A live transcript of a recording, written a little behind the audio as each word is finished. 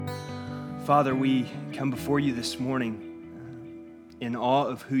Father, we come before you this morning in awe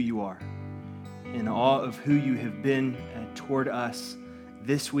of who you are, in awe of who you have been toward us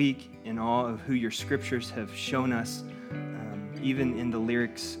this week, in awe of who your scriptures have shown us, even in the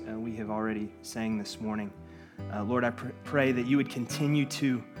lyrics we have already sang this morning. Lord, I pray that you would continue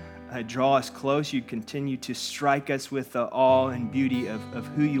to draw us close. You'd continue to strike us with the awe and beauty of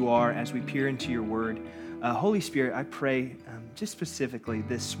who you are as we peer into your word. Holy Spirit, I pray just specifically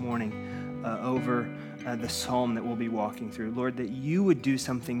this morning over the psalm that we'll be walking through. Lord, that you would do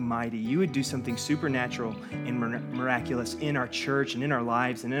something mighty. You would do something supernatural and miraculous in our church and in our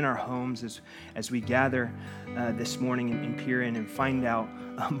lives and in our homes as we gather this morning and peer in and find out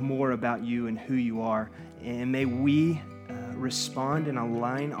more about you and who you are. And may we respond and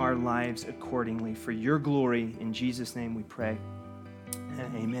align our lives accordingly for your glory. In Jesus' name we pray.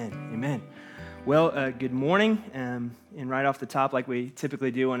 Amen. Amen. Well, good morning. And right off the top, like we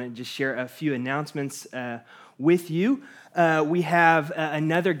typically do, I want to just share a few announcements with you. We have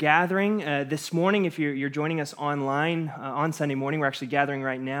another gathering this morning. If you're joining us online on Sunday morning, we're actually gathering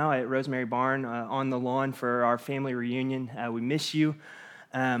right now at Rosemary Barn on the lawn for our family reunion. We miss you.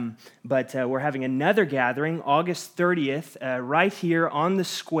 But we're having another gathering August 30th right here on the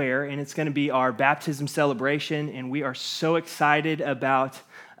square, and it's going to be our baptism celebration, and we are so excited about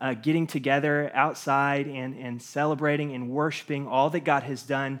getting together outside and celebrating and worshiping all that God has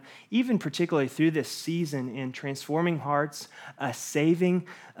done, even particularly through this season in transforming hearts, saving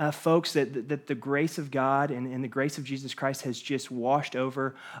folks, that the grace of God and the grace of Jesus Christ has just washed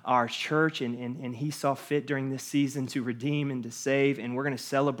over our church, and he saw fit during this season to redeem and to save, and we're going to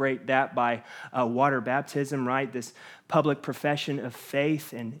celebrate that by water baptism, right? This public profession of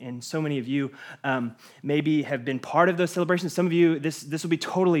faith, and so many of you maybe have been part of those celebrations. Some of you, this will be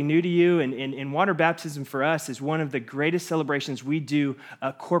totally new to you, and water baptism for us is one of the greatest celebrations we do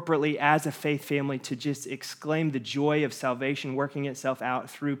corporately as a faith family, to just exclaim the joy of salvation working itself out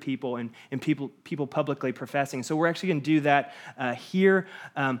through people and people publicly professing. So we're actually going to do that here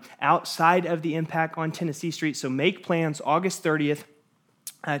outside of the Impact on Tennessee Street. So make plans August 30th.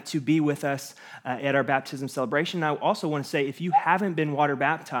 To be with us at our baptism celebration. I also want to say, if you haven't been water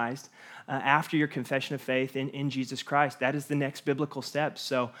baptized after your confession of faith in Jesus Christ, that is the next biblical step.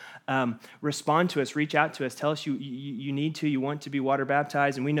 So respond to us, reach out to us, tell us you need to, you want to be water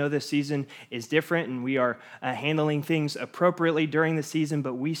baptized. And we know this season is different, and we are handling things appropriately during the season,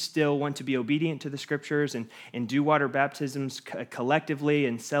 but we still want to be obedient to the scriptures and do water baptisms collectively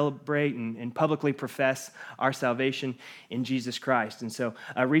and celebrate and publicly profess our salvation in Jesus Christ. And so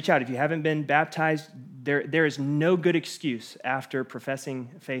reach out. If you haven't been baptized, there is no good excuse after professing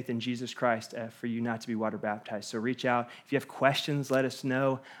faith in Jesus Christ for you not to be water baptized. So reach out. If you have questions, let us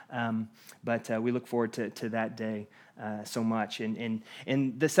know. But we look forward to that day so much. And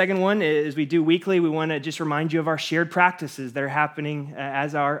the second one is, we do weekly. We want to just remind you of our shared practices that are happening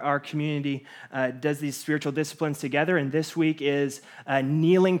as our community does these spiritual disciplines together. And this week is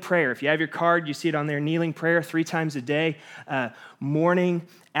kneeling prayer. If you have your card, you see it on there, kneeling prayer 3 times a day, morning,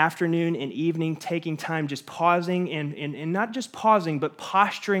 afternoon, and evening, taking time, just pausing and not just pausing, but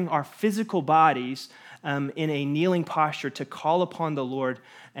posturing our physical bodies in a kneeling posture to call upon the Lord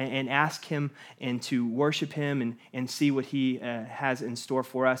and ask him and to worship him and see what he has in store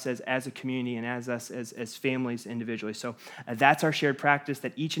for us as a community and as us as families individually. So that's our shared practice,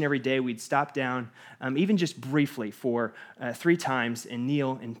 that each and every day we'd stop down, even just briefly for 3 times, and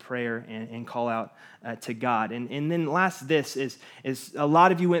kneel in prayer and call out to God. And then last, this is a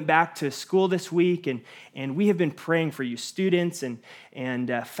lot of you went back to school this week, and we have been praying for you, students and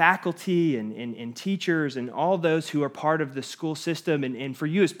faculty and teachers and all those who are part of the school system, and for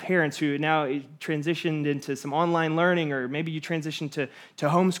you as parents who now transitioned into some online learning, or maybe you transitioned to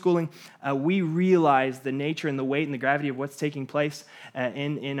homeschooling. We realize the nature and the weight and the gravity of what's taking place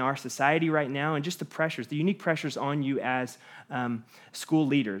in our society right now, and just the pressures, the unique pressures on you as school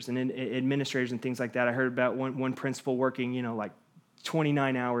leaders and administrators and things like that. I heard about one principal working, like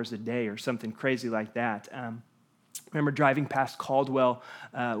 29 hours a day or something crazy like that. I remember driving past Caldwell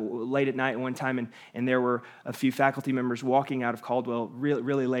late at night one time, and there were a few faculty members walking out of Caldwell really,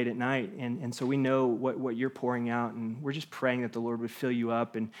 really late at night, and so we know what you're pouring out, and we're just praying that the Lord would fill you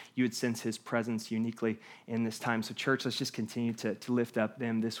up and you would sense his presence uniquely in this time. So church, let's just continue to lift up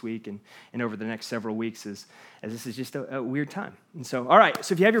them this week and over the next several weeks as this is just a weird time. And so, all right,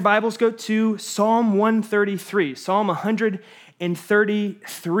 so if you have your Bibles, go to Psalm 133, Psalm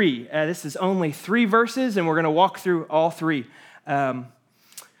 133. This is only 3 verses, and we're going to walk through all 3.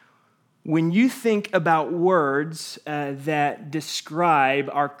 When you think about words that describe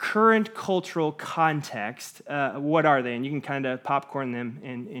our current cultural context, what are they? And you can kind of popcorn them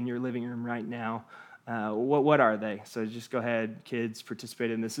in your living room right now. What are they? So just go ahead, kids, participate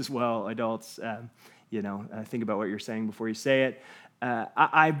in this as well. Adults, think about what you're saying before you say it.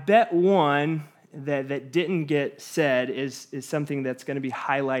 I bet one that didn't get said is something that's going to be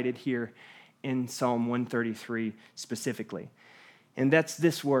highlighted here in Psalm 133 specifically. And that's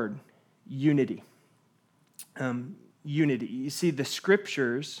this word, unity. Unity. You see, the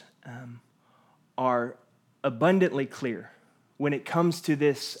scriptures are abundantly clear when it comes to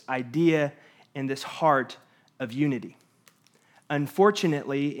this idea and this heart of unity.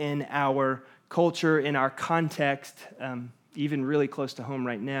 Unfortunately, in our culture, in our context, even really close to home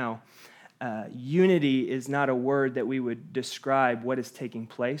right now, unity is not a word that we would describe what is taking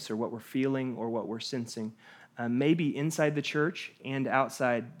place or what we're feeling or what we're sensing, maybe inside the church and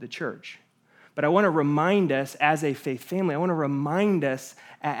outside the church. But I want to remind us as a faith family, I want to remind us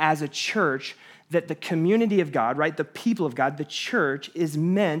as a church that the community of God, right, the people of God, the church is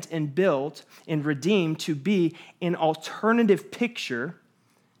meant and built and redeemed to be an alternative picture,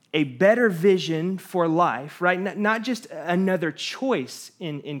 a better vision for life, right? Not just another choice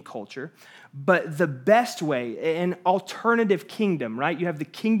in culture, but the best way, an alternative kingdom, right? You have the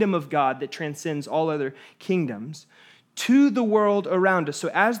kingdom of God that transcends all other kingdoms to the world around us. So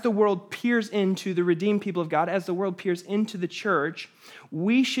as the world peers into the redeemed people of God, as the world peers into the church,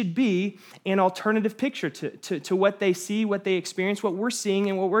 we should be an alternative picture to what they see, what they experience, what we're seeing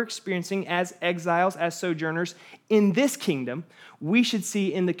and what we're experiencing as exiles, as sojourners in this kingdom. We should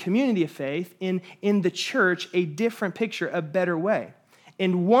see in the community of faith, in the church, a different picture, a better way.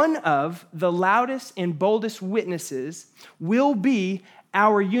 And one of the loudest and boldest witnesses will be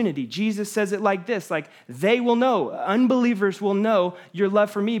our unity. Jesus says it like this, like they will know, unbelievers will know your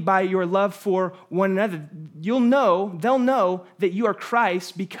love for me by your love for one another. They'll know that you are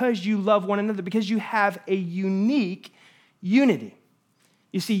Christ because you love one another, because you have a unique unity.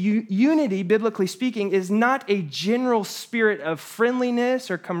 You see, unity, biblically speaking, is not a general spirit of friendliness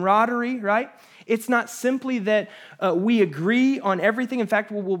or camaraderie, right? It's not simply that we agree on everything. In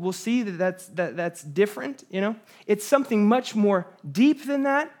fact, we'll see that's different, It's something much more deep than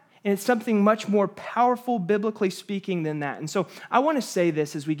that, and it's something much more powerful, biblically speaking, than that. And so I want to say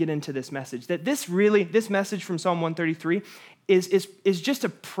this as we get into this message, that this message from Psalm 133 is just a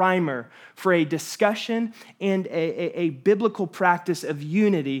primer for a discussion and a biblical practice of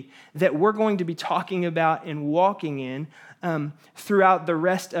unity that we're going to be talking about and walking in throughout the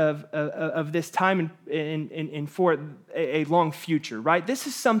rest of this time and for a long future, right? This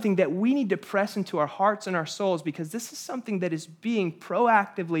is something that we need to press into our hearts and our souls because this is something that is being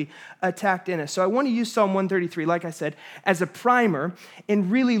proactively attacked in us. So I want to use Psalm 133, like I said, as a primer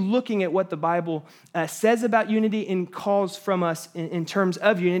and really looking at what the Bible says about unity and calls from us in terms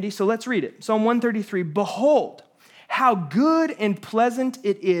of unity. So let's read it. Psalm 133, behold, how good and pleasant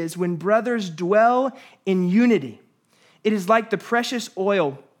it is when brothers dwell in unity. It is like the precious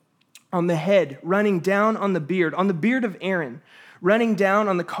oil on the head running down on the beard of Aaron, running down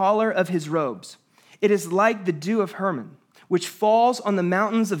on the collar of his robes. It is like the dew of Hermon, which falls on the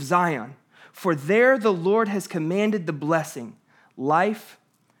mountains of Zion. For there the Lord has commanded the blessing, life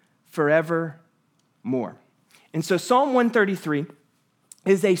forevermore. And so Psalm 133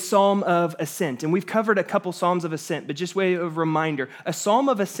 is a psalm of ascent. And we've covered a couple psalms of ascent, but just way of reminder, a psalm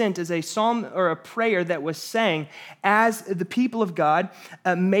of ascent is a psalm or a prayer that was sang as the people of God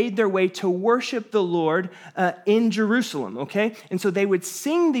made their way to worship the Lord in Jerusalem, okay? And so they would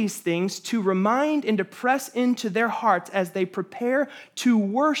sing these things to remind and to press into their hearts as they prepare to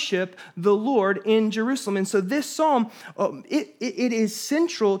worship the Lord in Jerusalem. And so this psalm, it is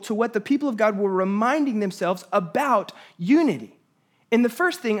central to what the people of God were reminding themselves about unity. And the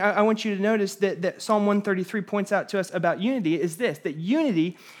first thing I want you to notice that Psalm 133 points out to us about unity is this, that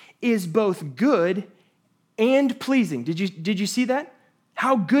unity is both good and pleasing. Did you see that?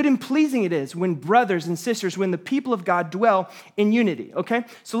 How good and pleasing it is when brothers and sisters, when the people of God dwell in unity, okay?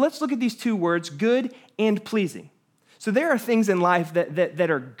 So let's look at these two words, good and pleasing. So there are things in life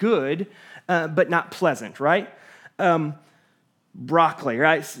that are good, but not pleasant, right? Broccoli,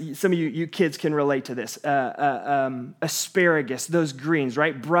 right? Some of you kids can relate to this. Asparagus, those greens,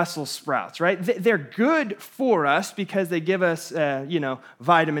 right? Brussels sprouts, right? They're good for us because they give us,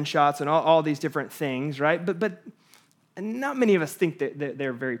 vitamin shots and all these different things, right? But not many of us think that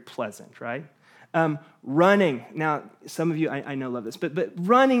they're very pleasant, right? Running. Now, some of you, I know love this, but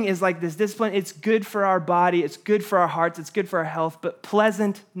running is like this discipline. It's good for our body. It's good for our hearts. It's good for our health. But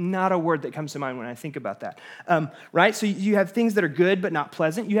pleasant, not a word that comes to mind when I think about that. Right? So you have things that are good but not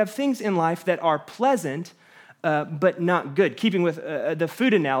pleasant. You have things in life that are pleasant but not good. Keeping with the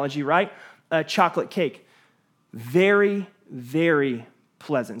food analogy, right? Chocolate cake. Very, very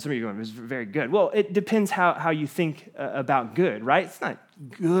pleasant. Some of you are going, it's very good. Well, it depends how you think about good, right? It's not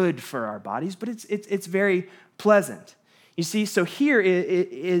good for our bodies, but it's very pleasant. You see, so here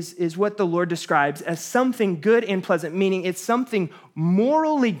is what the Lord describes as something good and pleasant, meaning it's something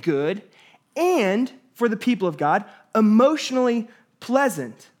morally good and, for the people of God, emotionally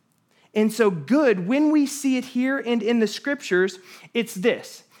pleasant. And so good, when we see it here and in the scriptures, it's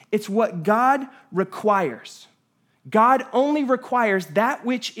this. It's what God requires. God only requires that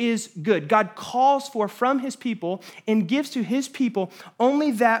which is good. God calls for from his people and gives to his people only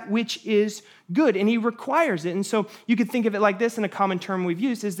that which is good, and he requires it. And so you could think of it like this, in a common term we've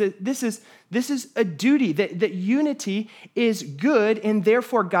used, is that this is a duty, that unity is good, and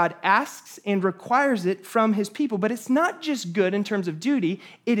therefore God asks and requires it from his people. But it's not just good in terms of duty,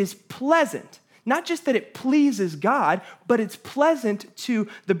 it is pleasant. Not just that it pleases God, but it's pleasant to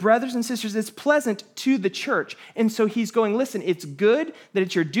the brothers and sisters. It's pleasant to the church. And so he's going, listen, it's good that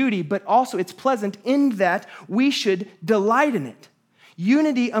it's your duty, but also it's pleasant in that we should delight in it.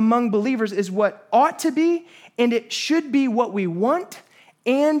 Unity among believers is what ought to be, and it should be what we want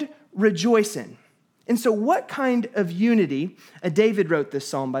and rejoice in. And so what kind of unity, David wrote this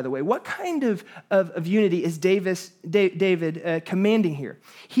psalm, by the way, what kind of unity is David commanding here?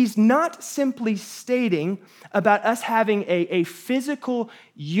 He's not simply stating about us having a physical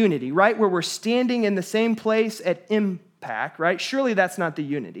unity, right, where we're standing in the same place at impact, right? Surely that's not the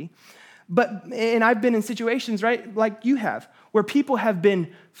unity. And I've been in situations, right, like you have, where people have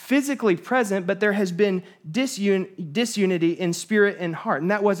been physically present, but there has been disunity in spirit and heart,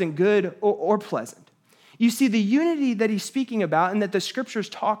 and that wasn't good or pleasant. You see, the unity that he's speaking about and that the scriptures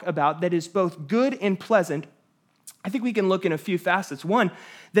talk about that is both good and pleasant, I think we can look in a few facets. One,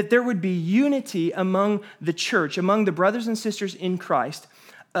 that there would be unity among the church, among the brothers and sisters in Christ,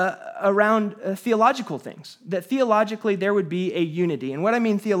 around theological things, that theologically there would be a unity. And what I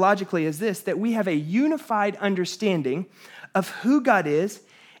mean theologically is this, that we have a unified understanding of who God is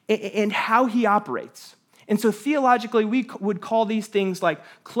and how he operates. And so theologically, we would call these things like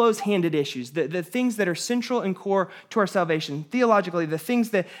close-handed issues, the things that are central and core to our salvation. Theologically, the things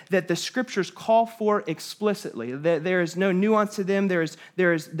that the scriptures call for explicitly. There is no nuance to them. There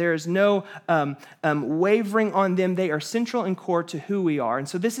is no wavering on them. They are central and core to who we are. And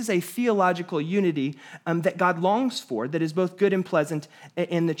so this is a theological unity that God longs for, that is both good and pleasant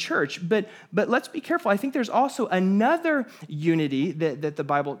in the church. But let's be careful. I think there's also another unity that the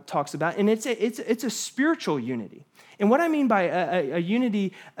Bible talks about, and it's a spiritual unity. And what I mean by a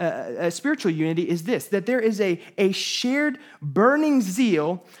unity, a spiritual unity, is this, that there is a shared burning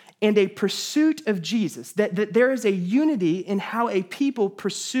zeal and a pursuit of Jesus, that there is a unity in how a people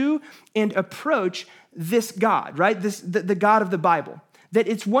pursue and approach this God, right? The God of the Bible. That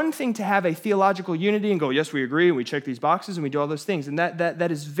it's one thing to have a theological unity and go, yes, we agree, and we check these boxes, and we do all those things. And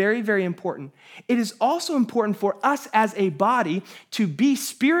that is very, very important. It is also important for us as a body to be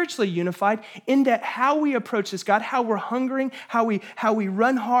spiritually unified in that how we approach this God, how we're hungering, how we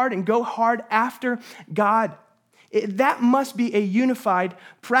run hard and go hard after God. That must be a unified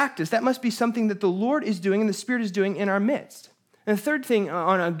practice. That must be something that the Lord is doing and the Spirit is doing in our midst. And the third thing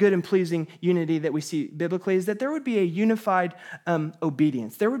on a good and pleasing unity that we see biblically is that there would be a unified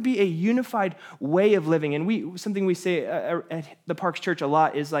obedience. There would be a unified way of living. And something we say at the Parks Church a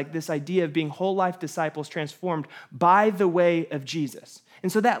lot is like this idea of being whole life disciples transformed by the way of Jesus.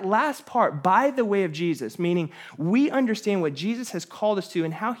 And so that last part, by the way of Jesus, meaning we understand what Jesus has called us to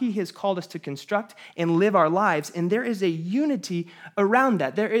and how he has called us to construct and live our lives, and there is a unity around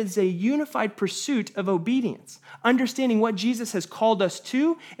that. There is a unified pursuit of obedience, understanding what Jesus has called us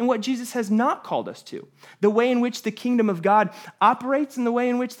to and what Jesus has not called us to, the way in which the kingdom of God operates and the way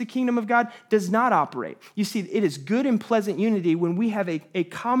in which the kingdom of God does not operate. You see, it is good and pleasant unity when we have a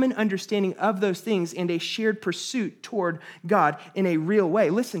common understanding of those things and a shared pursuit toward God in a real way.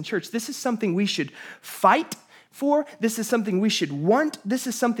 Listen, church, this is something we should fight for. This is something we should want. This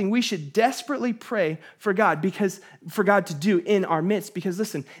is something we should desperately pray for God to do in our midst. Because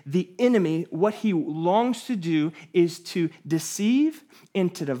listen, the enemy, what he longs to do is to deceive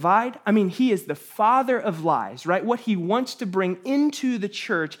and to divide. I mean, he is the father of lies, right? What he wants to bring into the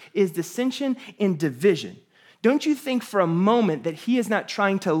church is dissension and division, Don't you think for a moment that he is not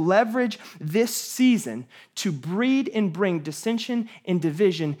trying to leverage this season to breed and bring dissension and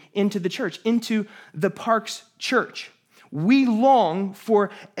division into the church, into the Parks Church? We long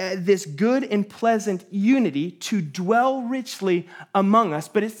for this good and pleasant unity to dwell richly among us,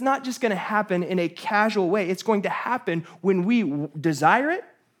 but it's not just going to happen in a casual way. It's going to happen when we desire it,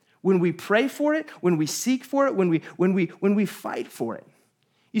 when we pray for it, when we seek for it, when we fight for it.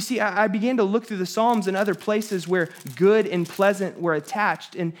 You see, I began to look through the Psalms and other places where good and pleasant were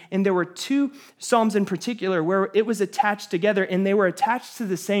attached. And there were two Psalms in particular where it was attached together, and they were attached to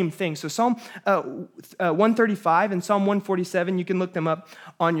the same thing. So Psalm 135 and Psalm 147, you can look them up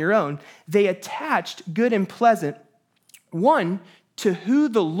on your own. They attached good and pleasant, one, to who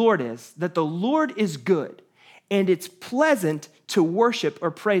the Lord is, that the Lord is good, and it's pleasant to worship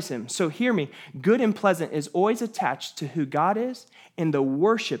or praise him. So hear me, good and pleasant is always attached to who God is and the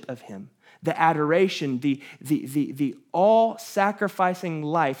worship of him, the adoration, the all-sacrificing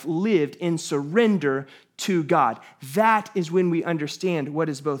life lived in surrender to God. That is when we understand what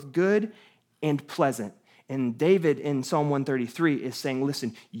is both good and pleasant. And David in Psalm 133 is saying,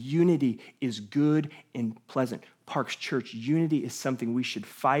 listen, unity is good and pleasant. Parks Church, unity is something we should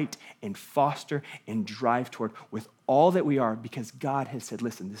fight and foster and drive toward with all that we are, because God has said,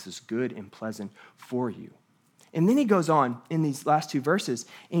 listen, this is good and pleasant for you. And then he goes on in these last two verses,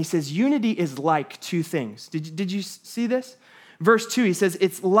 and he says, unity is like two things. Did you see this? Verse 2, he says,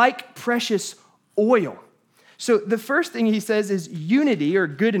 it's like precious oil. So the first thing he says is unity, or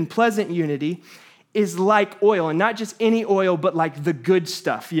good and pleasant unity, is like oil, and not just any oil, but like the good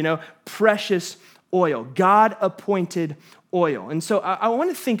stuff, precious oil, God-appointed oil. And so I want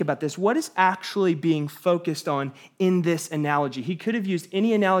to think about this. What is actually being focused on in this analogy? He could have used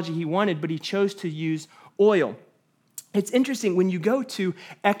any analogy he wanted, but he chose to use oil. It's interesting, when you go to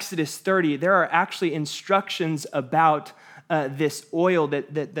Exodus 30, there are actually instructions about this oil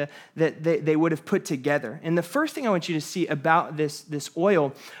that they would have put together. And the first thing I want you to see about this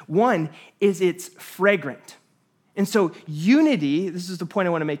oil, one, is it's fragrant. And so unity, this is the point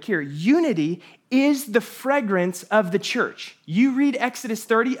I want to make here, unity is the fragrance of the church. You read Exodus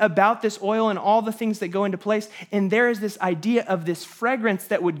 30 about this oil and all the things that go into place, and there is this idea of this fragrance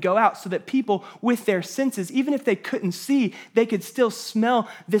that would go out so that people with their senses, even if they couldn't see, they could still smell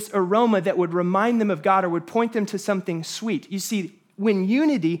this aroma that would remind them of God or would point them to something sweet. You see, when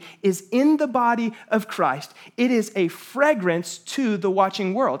unity is in the body of Christ, it is a fragrance to the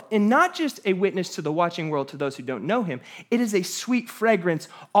watching world. And not just a witness to the watching world, to those who don't know him. It is a sweet fragrance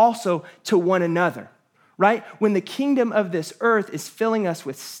also to one another, right? When the kingdom of this earth is filling us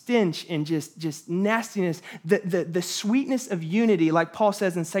with stench and just nastiness, the sweetness of unity, like Paul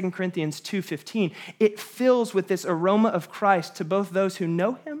says in 2 Corinthians 2:15, it fills with this aroma of Christ to both those who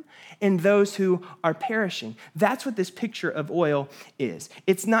know him and those who are perishing. That's what this picture of oil is.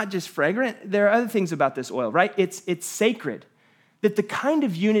 It's not just fragrant. There are other things about this oil, right? It's sacred. That the kind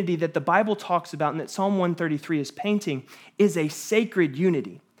of unity that the Bible talks about and that Psalm 133 is painting is a sacred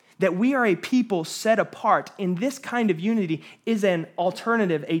unity. That we are a people set apart, and this kind of unity is an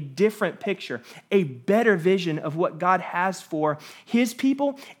alternative, a different picture, a better vision of what God has for his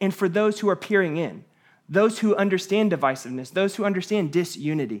people and for those who are peering in. Those who understand divisiveness, those who understand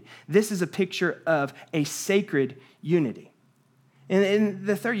disunity. This is a picture of a sacred unity. And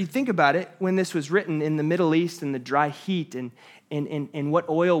the third, you think about it, when this was written in the Middle East and the dry heat and what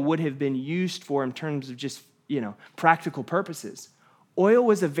oil would have been used for in terms of just, practical purposes. Oil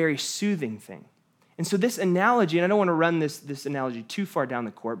was a very soothing thing. And so this analogy, and I don't want to run this analogy too far down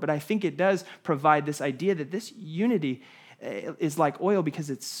the court, but I think it does provide this idea that this unity is like oil because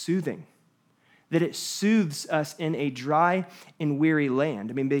it's soothing. That it soothes us in a dry and weary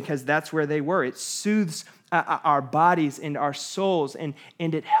land. Because that's where they were. It soothes our bodies and our souls, and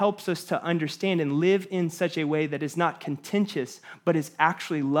it helps us to understand and live in such a way that is not contentious, but is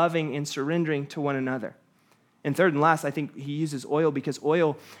actually loving and surrendering to one another. And third and last, I think he uses oil because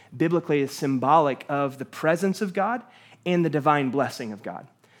oil biblically is symbolic of the presence of God and the divine blessing of God.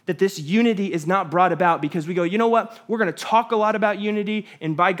 That this unity is not brought about because we go, you know what, we're going to talk a lot about unity,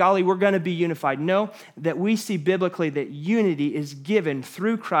 and by golly, we're going to be unified. No, that we see biblically that unity is given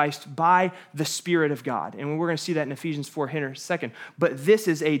through Christ by the Spirit of God. And we're going to see that in Ephesians 4 here in a second. But this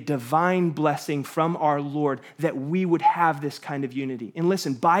is a divine blessing from our Lord that we would have this kind of unity. And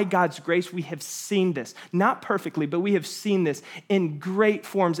listen, by God's grace, we have seen this. Not perfectly, but we have seen this in great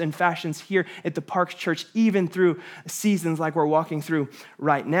forms and fashions here at the Parks Church, even through seasons like we're walking through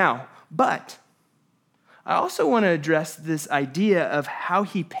right now. But I also want to address this idea of how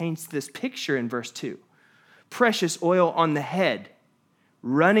he paints this picture in verse 2. Precious oil on the head,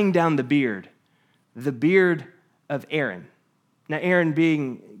 running down the beard, the beard of Aaron. Now, Aaron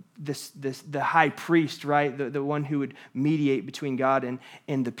being the high priest, right? The one who would mediate between God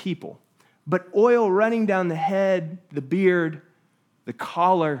and the people. But oil running down the head, the beard, the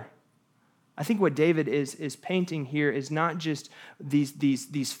collar. I think what David is painting here is not just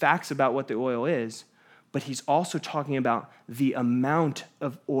these facts about what the oil is, but he's also talking about the amount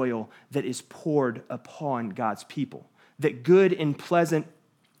of oil that is poured upon God's people. That good and pleasant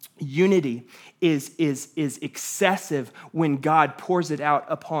unity is excessive when God pours it out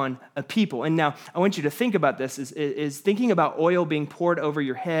upon a people. And now I want you to think about this, is thinking about oil being poured over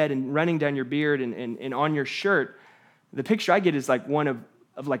your head and running down your beard and on your shirt. The picture I get is like one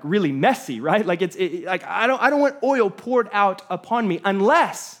of like really messy, right? Like like I don't want oil poured out upon me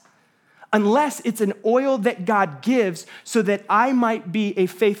unless it's an oil that God gives so that I might be a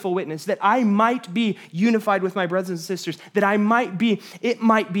faithful witness, that I might be unified with my brothers and sisters, that it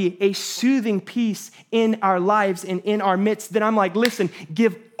might be a soothing peace in our lives and in our midst, that I'm like, listen,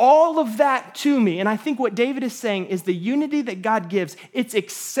 give all of that to me. And I think what David is saying is the unity that God gives, it's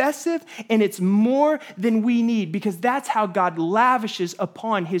excessive and it's more than we need, because that's how God lavishes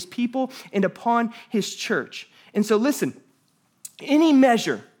upon his people and upon his church. And so listen, any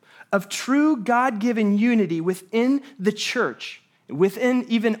measure of true God-given unity within the church, within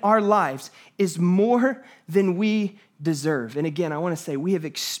even our lives, is more than we deserve. And again, I want to say we have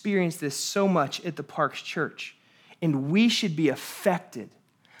experienced this so much at the Parks Church, and we should be affected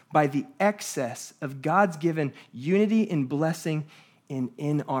by the excess of God's given unity and blessing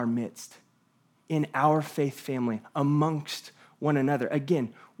in our midst, in our faith family, amongst one another.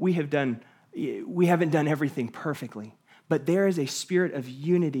 Again, we haven't done everything perfectly. But there is a spirit of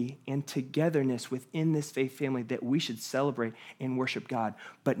unity and togetherness within this faith family that we should celebrate and worship God,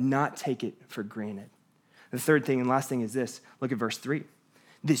 but not take it for granted. The third thing and last thing is this. Look at verse 3.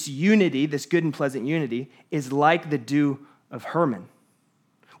 This unity, this good and pleasant unity, is like the dew of Hermon,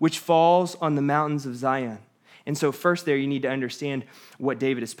 which falls on the mountains of Zion. And so first there you need to understand what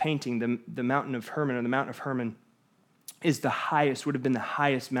David is painting. The mountain of Hermon, or the mountain of Hermon, is would have been the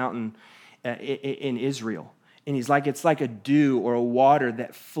highest mountain in Israel. And he's like, it's like a dew or a water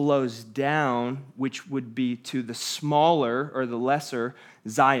that flows down, which would be to the smaller or the lesser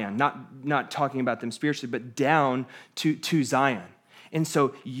Zion. Not talking about them spiritually, but down to Zion. And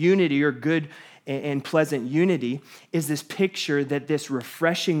so unity, or good and pleasant unity, is this picture that this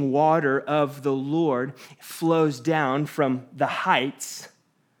refreshing water of the Lord flows down from the heights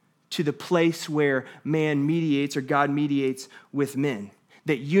to the place where man mediates, or God mediates with men.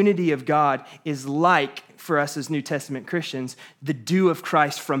 That unity of God is like, for us as New Testament Christians, the dew of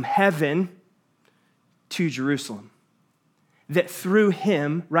Christ from heaven to Jerusalem. That through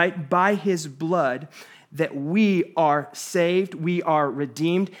him, right, by his blood, that we are saved, we are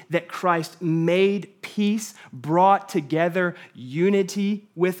redeemed, that Christ made peace, brought together unity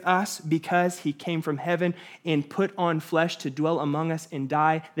with us because he came from heaven and put on flesh to dwell among us and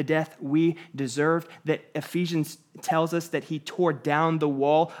die the death we deserved. That Ephesians tells us that he tore down the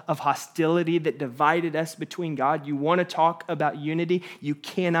wall of hostility that divided us between God. You want to talk about unity? You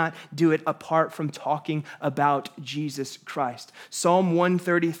cannot do it apart from talking about Jesus Christ. Psalm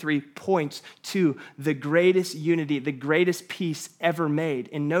 133 points to the greatest unity, the greatest peace ever made.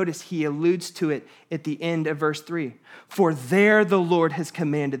 And notice he alludes to it at the end of verse 3. For there the Lord has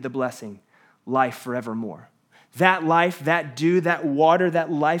commanded the blessing, life forevermore. That life, that dew, that water, that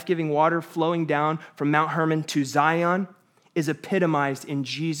life-giving water flowing down from Mount Hermon to Zion is epitomized in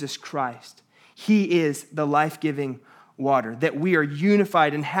Jesus Christ. He is the life-giving water, that we are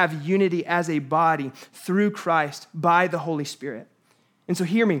unified and have unity as a body through Christ by the Holy Spirit. And so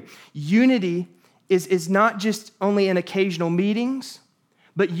hear me, unity is not just only in occasional meetings,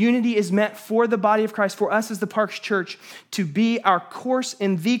 but unity is meant for the body of Christ, for us as the Parks Church, to be our course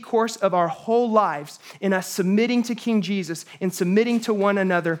and the course of our whole lives, in us submitting to King Jesus and submitting to one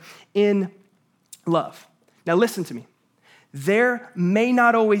another in love. Now listen to me. There may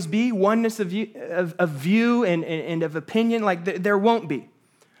not always be oneness of view and of opinion, like there won't be.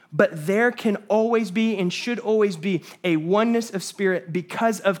 But there can always be and should always be a oneness of spirit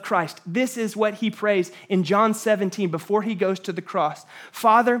because of Christ. This is what he prays in John 17 before he goes to the cross.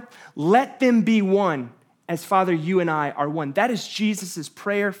 Father, let them be one as, Father, you and I are one. That is Jesus'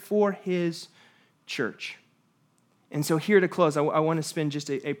 prayer for his church. And so here to close, I want to spend just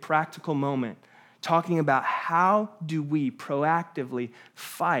a practical moment talking about how do we proactively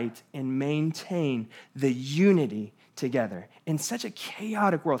fight and maintain the unity together in such a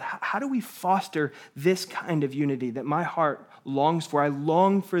chaotic world. How do we foster this kind of unity that my heart longs for? I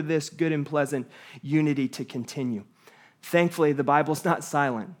long for this good and pleasant unity to continue. Thankfully, the Bible's not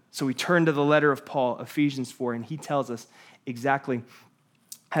silent. So we turn to the letter of Paul, Ephesians 4, and he tells us exactly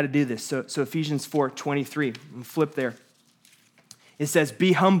how to do this. So Ephesians 4:23, flip there. It says,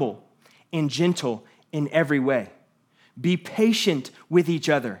 be humble and gentle in every way. Be patient with each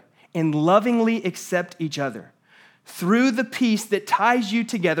other and lovingly accept each other. Through the peace that ties you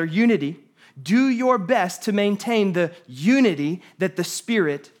together, unity, do your best to maintain the unity that the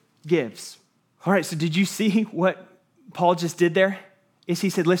Spirit gives. All right, so did you see what Paul just did there? Is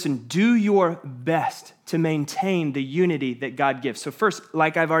he said, listen, do your best to maintain the unity that God gives. So first,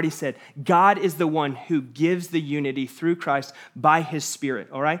 like I've already said, God is the one who gives the unity through Christ by his Spirit,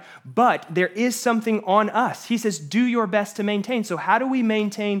 all right? But there is something on us. He says, do your best to maintain. So how do we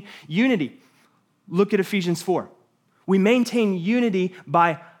maintain unity? Look at Ephesians 4. We maintain unity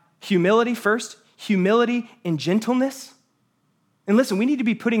by humility first, humility and gentleness. And listen, we need to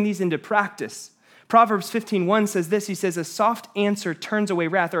be putting these into practice. Proverbs 15:1 says this, he says, a soft answer turns away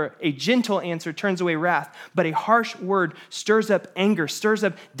wrath, or a gentle answer turns away wrath, but a harsh word stirs up anger, stirs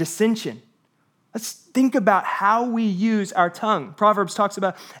up dissension. Let's think about how we use our tongue. Proverbs talks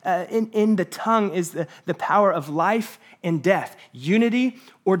about in the tongue is the power of life and death, unity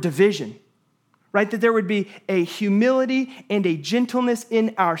or division. Right? That there would be a humility and a gentleness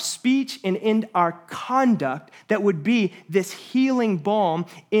in our speech and in our conduct that would be this healing balm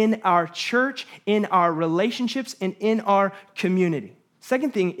in our church, in our relationships, and in our community.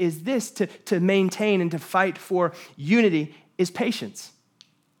 Second thing is this, to maintain and to fight for unity is patience.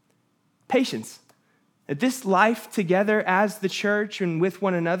 Patience. That this life together as the church and with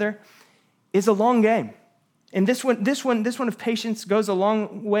one another is a long game. And this one of patience goes a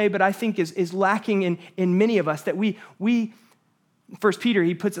long way, but I think is lacking in many of us, that we 1 Peter,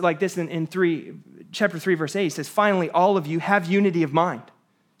 he puts it like this in chapter 3, verse 8, he says, finally, all of you have unity of mind,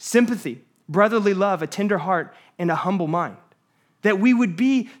 sympathy, brotherly love, a tender heart, and a humble mind. That we would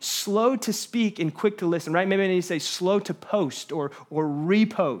be slow to speak and quick to listen, right? Maybe I need to say slow to post or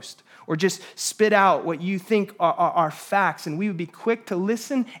repost, or just spit out what you think are facts, and we would be quick to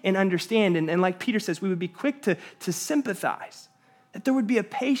listen and understand. And like Peter says, we would be quick to sympathize. That there would be a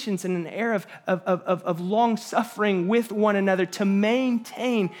patience and an air of long suffering with one another to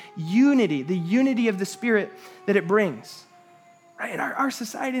maintain unity, the unity of the Spirit that it brings. Right? In our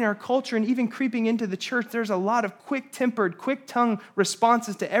society, in our culture, and even creeping into the church, there's a lot of quick-tempered, quick-tongued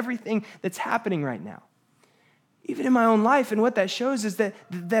responses to everything that's happening right now. Even in my own life, and what that shows is that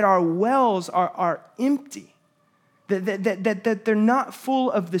our wells are empty, that they're not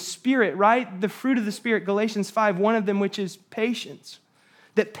full of the Spirit, right? The fruit of the Spirit, Galatians 5, one of them which is patience.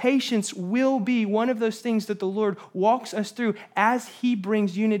 That patience will be one of those things that the Lord walks us through as he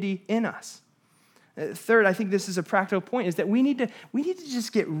brings unity in us. Third, I think this is a practical point, is that we need to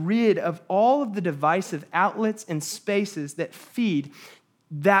just get rid of all of the divisive outlets and spaces that feed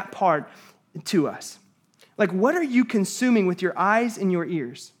that part to us. Like, what are you consuming with your eyes and your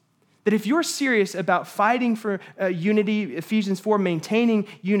ears? That if you're serious about fighting for unity, Ephesians 4, maintaining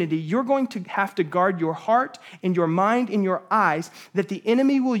unity, you're going to have to guard your heart and your mind and your eyes that the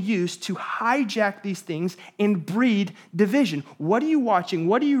enemy will use to hijack these things and breed division. What are you watching?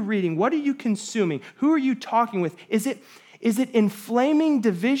 What are you reading? What are you consuming? Who are you talking with? Is it inflaming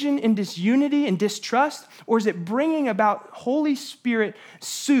division and disunity and distrust, or is it bringing about Holy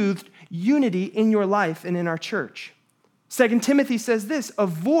Spirit-soothed unity in your life and in our church? 2 Timothy says this,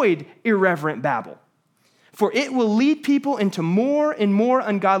 avoid irreverent babble, for it will lead people into more and more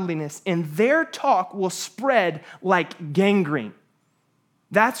ungodliness, and their talk will spread like gangrene.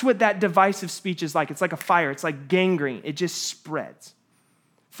 That's what that divisive speech is like. It's like a fire. It's like gangrene. It just spreads.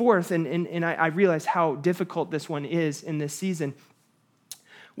 Fourth, and I realize how difficult this one is in this season,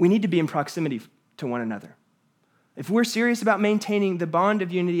 we need to be in proximity to one another. If we're serious about maintaining the bond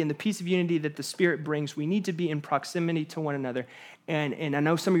of unity and the peace of unity that the Spirit brings, we need to be in proximity to one another. And I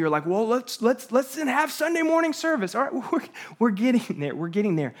know some of you are like, well, let's then have Sunday morning service. All right, we're getting there. We're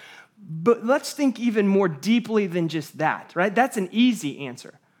getting there. But let's think even more deeply than just that, right? That's an easy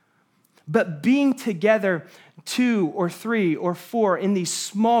answer. But being together 2 or 3 or 4 in these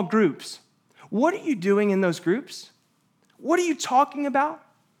small groups, what are you doing in those groups? What are you talking about?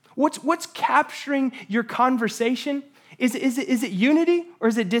 What's capturing your conversation? Is it unity or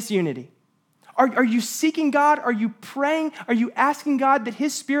is it disunity? Are you seeking God? Are you praying? Are you asking God that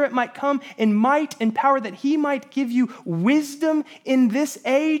his Spirit might come in might and power, that he might give you wisdom in this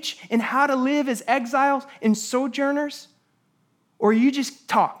age and how to live as exiles and sojourners? Or you just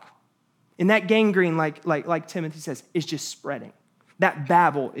talk? And that gangrene, like Timothy says, is just spreading. That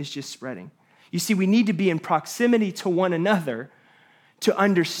babble is just spreading. You see, we need to be in proximity to one another to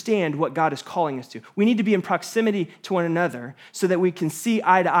understand what God is calling us to. We need to be in proximity to one another so that we can see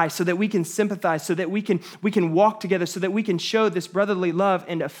eye to eye, so that we can sympathize, so that we can walk together, so that we can show this brotherly love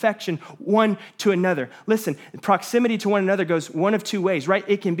and affection one to another. Listen, proximity to one another goes one of two ways, right?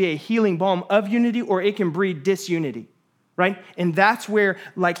 It can be a healing balm of unity, or it can breed disunity, right? And that's where,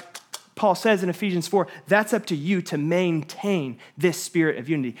 like Paul says in Ephesians 4, that's up to you to maintain this spirit of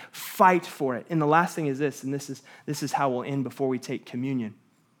unity. Fight for it. And the last thing is this, and this is how we'll end before we take communion,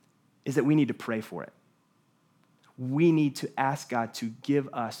 is that we need to pray for it. We need to ask God to give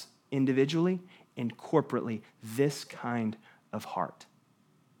us individually and corporately this kind of heart.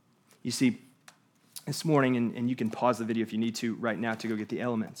 You see, this morning, and you can pause the video if you need to right now to go get the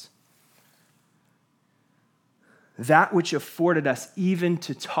elements. That which afforded us even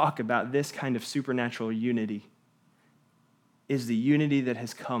to talk about this kind of supernatural unity is the unity that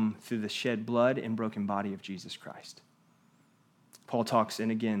has come through the shed blood and broken body of Jesus Christ. Paul talks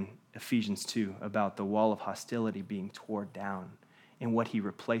in, again, Ephesians 2, about the wall of hostility being torn down, and what he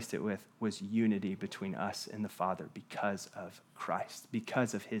replaced it with was unity between us and the Father because of Christ,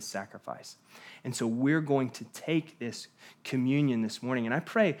 because of his sacrifice. And so we're going to take this communion this morning, and I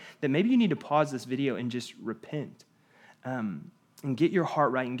pray that maybe you need to pause this video and just repent. And get your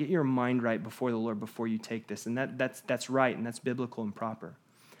heart right and get your mind right before the Lord before you take this. And that's right, and that's biblical and proper.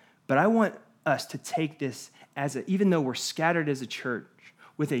 But I want us to take this even though we're scattered as a church,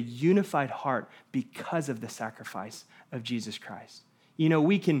 with a unified heart because of the sacrifice of Jesus Christ. You know,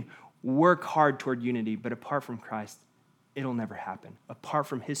 we can work hard toward unity, but apart from Christ, it'll never happen. Apart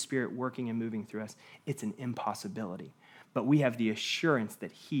from his Spirit working and moving through us, it's an impossibility. But we have the assurance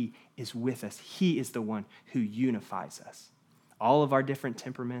that he is with us. He is the one who unifies us. All of our different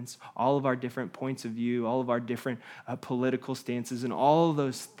temperaments, all of our different points of view, all of our different political stances, and all of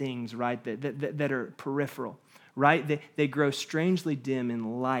those things, right, that are peripheral, right? They grow strangely dim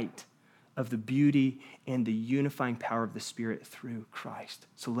in light of the beauty and the unifying power of the Spirit through Christ.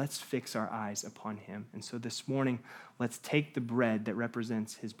 So let's fix our eyes upon him. And so this morning, let's take the bread that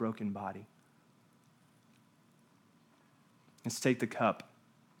represents his broken body. Let's take the cup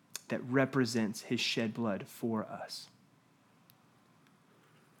that represents his shed blood for us.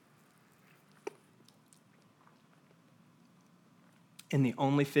 And the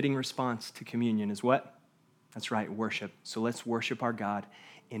only fitting response to communion is what? That's right, worship. So let's worship our God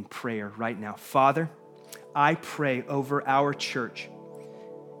in prayer right now. Father, I pray over our church,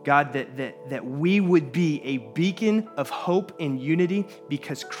 God, that we would be a beacon of hope and unity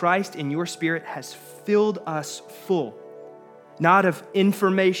because Christ in your Spirit has filled us full. Not of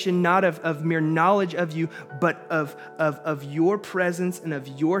information, not of mere knowledge of you, but of your presence and of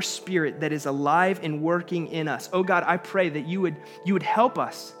your Spirit that is alive and working in us. Oh God, I pray that you would help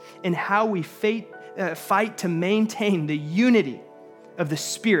us in how we fight to maintain the unity of the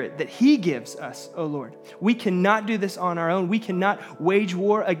Spirit that he gives us, oh Lord. We cannot do this on our own. We cannot wage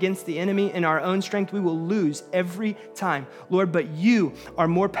war against the enemy in our own strength. We will lose every time, Lord, but you are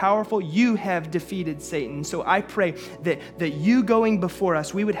more powerful. You have defeated Satan. So I pray that you going before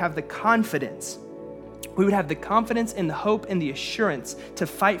us, we would have the confidence. We would have the confidence and the hope and the assurance to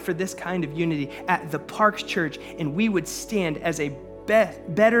fight for this kind of unity at the Parks Church, and we would stand as a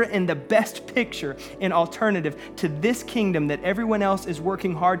better and the best picture and alternative to this kingdom that everyone else is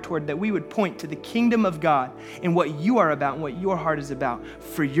working hard toward, that we would point to the kingdom of God and what you are about and what your heart is about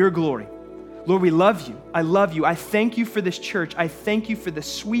for your glory. Lord, we love you. I love you. I thank you for this church. I thank you for the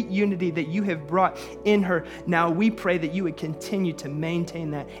sweet unity that you have brought in her. Now we pray that you would continue to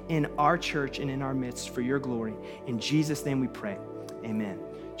maintain that in our church and in our midst for your glory. In Jesus' name we pray. Amen.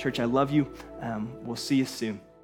 Church, I love you. We'll see you soon.